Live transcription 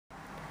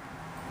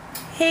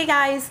Hey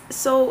guys,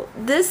 so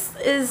this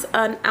is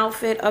an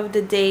outfit of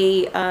the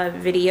day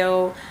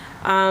video.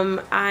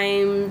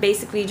 I'm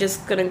basically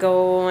just gonna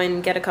go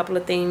and get a couple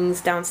of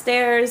things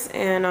downstairs,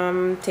 and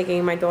I'm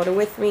taking my daughter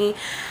with me.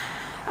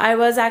 I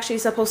was actually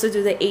supposed to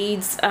do the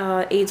AIDS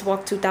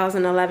Walk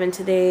 2011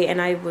 today, and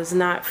I was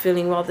not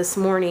feeling well this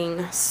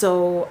morning,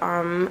 so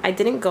I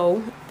didn't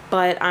go,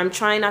 but I'm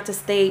trying not to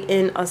stay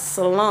in a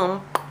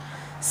salon,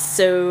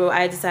 so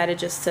I decided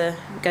just to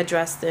get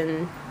dressed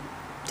and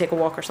take a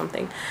walk or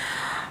something.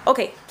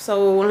 Okay,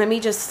 so let me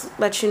just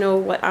let you know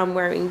what I'm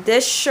wearing.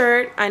 This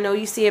shirt, I know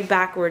you see it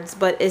backwards,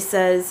 but it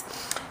says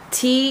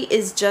tea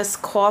is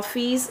just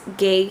coffee's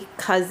gay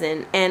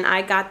cousin, and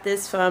I got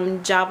this from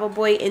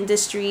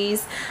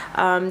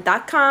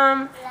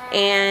javaboyindustries.com,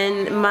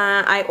 and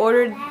I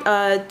ordered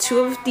 2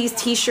 of these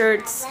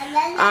t-shirts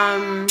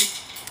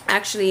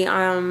actually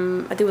I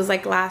think it was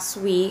like last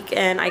week,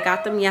 and I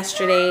got them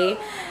yesterday,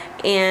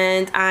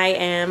 and I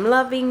am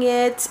loving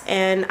it,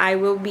 and I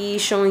will be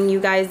showing you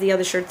guys the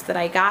other shirts that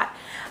I got.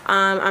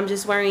 I'm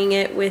just wearing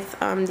it with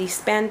the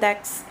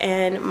spandex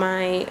and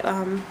my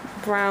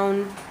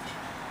brown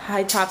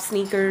high top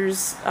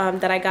sneakers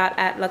that I got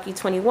at Lucky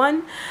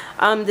 21.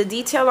 The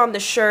detail on the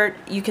shirt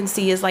you can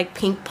see is like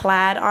pink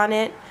plaid on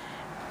it,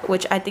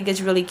 which I think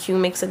is really cute,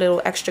 makes it a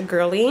little extra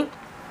girly.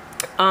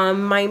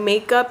 My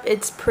makeup,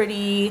 it's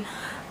pretty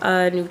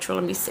neutral.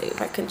 Let me see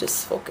if I can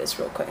just focus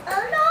real quick.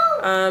 Oh no!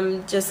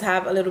 Just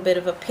have a little bit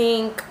of a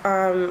pink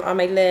on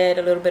my lid,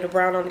 a little bit of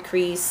brown on the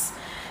crease,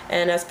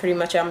 and that's pretty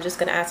much it. I'm just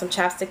gonna add some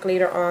chapstick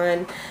later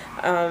on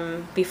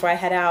before I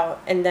head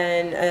out. And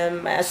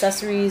then my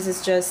accessories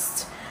is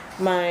just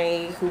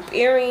my hoop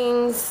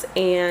earrings,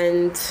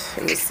 and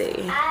let me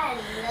see,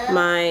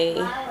 my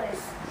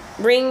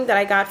ring that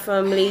I got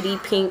from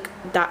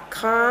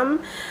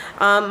ladypink.com.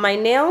 My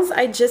nails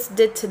I just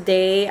did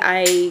today.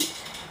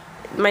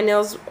 My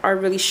nails are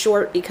really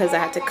short because I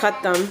had to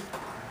cut them,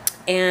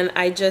 and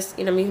I just,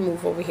 let me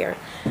move over here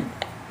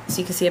so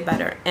you can see it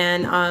better.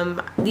 And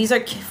these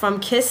are from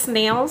Kiss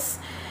Nails,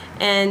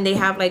 and they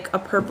have like a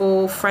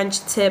purple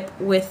French tip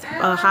with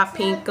a hot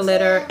pink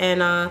glitter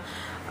and a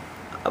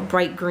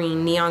bright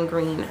green, neon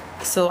green.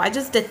 So I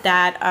just did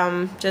that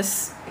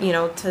just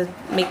to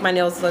make my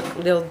nails look a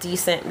little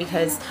decent,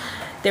 because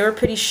they were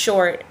pretty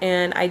short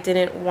and I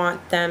didn't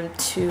want them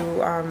to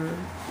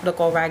look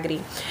all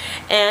raggedy.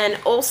 And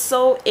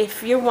also,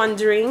 if you're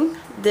wondering,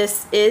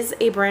 this is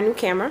a brand new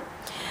camera,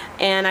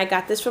 and I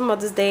got this for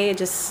Mother's Day. It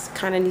just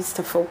kind of needs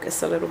to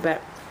focus a little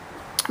bit,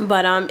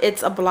 but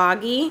it's a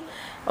Bloggie.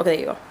 Okay, there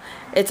you go.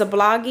 It's a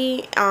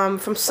Bloggie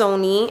from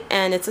Sony,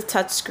 and it's a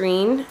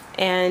touchscreen,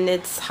 and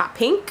it's hot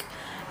pink.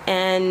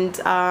 And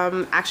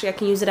actually I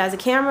can use it as a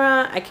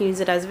camera, I can use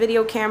it as a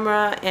video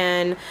camera,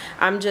 and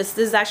this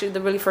is actually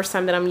the really first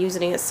time that I'm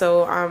using it,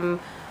 so I'm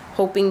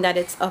hoping that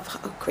it's of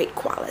a great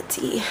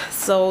quality.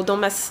 So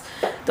don't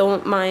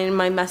mind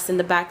my mess in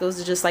the back.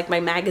 Those are just like my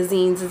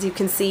magazines, as you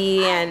can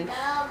see, and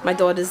my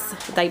daughter's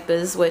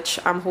diapers, which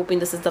I'm hoping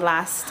this is the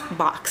last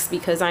box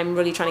because I'm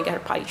really trying to get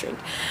her potty trained.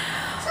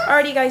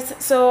 Alrighty guys,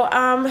 so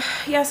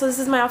yeah, so this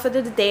is my outfit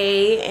of the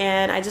day,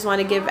 and I just want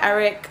to give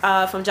Eric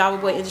from Java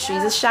Boy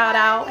Industries a shout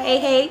out.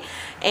 Hey.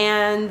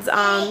 And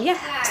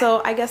yeah,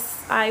 so I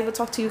guess I will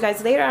talk to you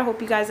guys later. I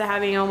hope you guys are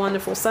having a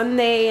wonderful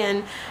Sunday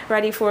and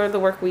ready for the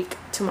work week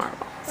tomorrow.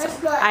 So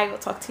I will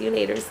talk to you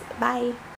later. Bye.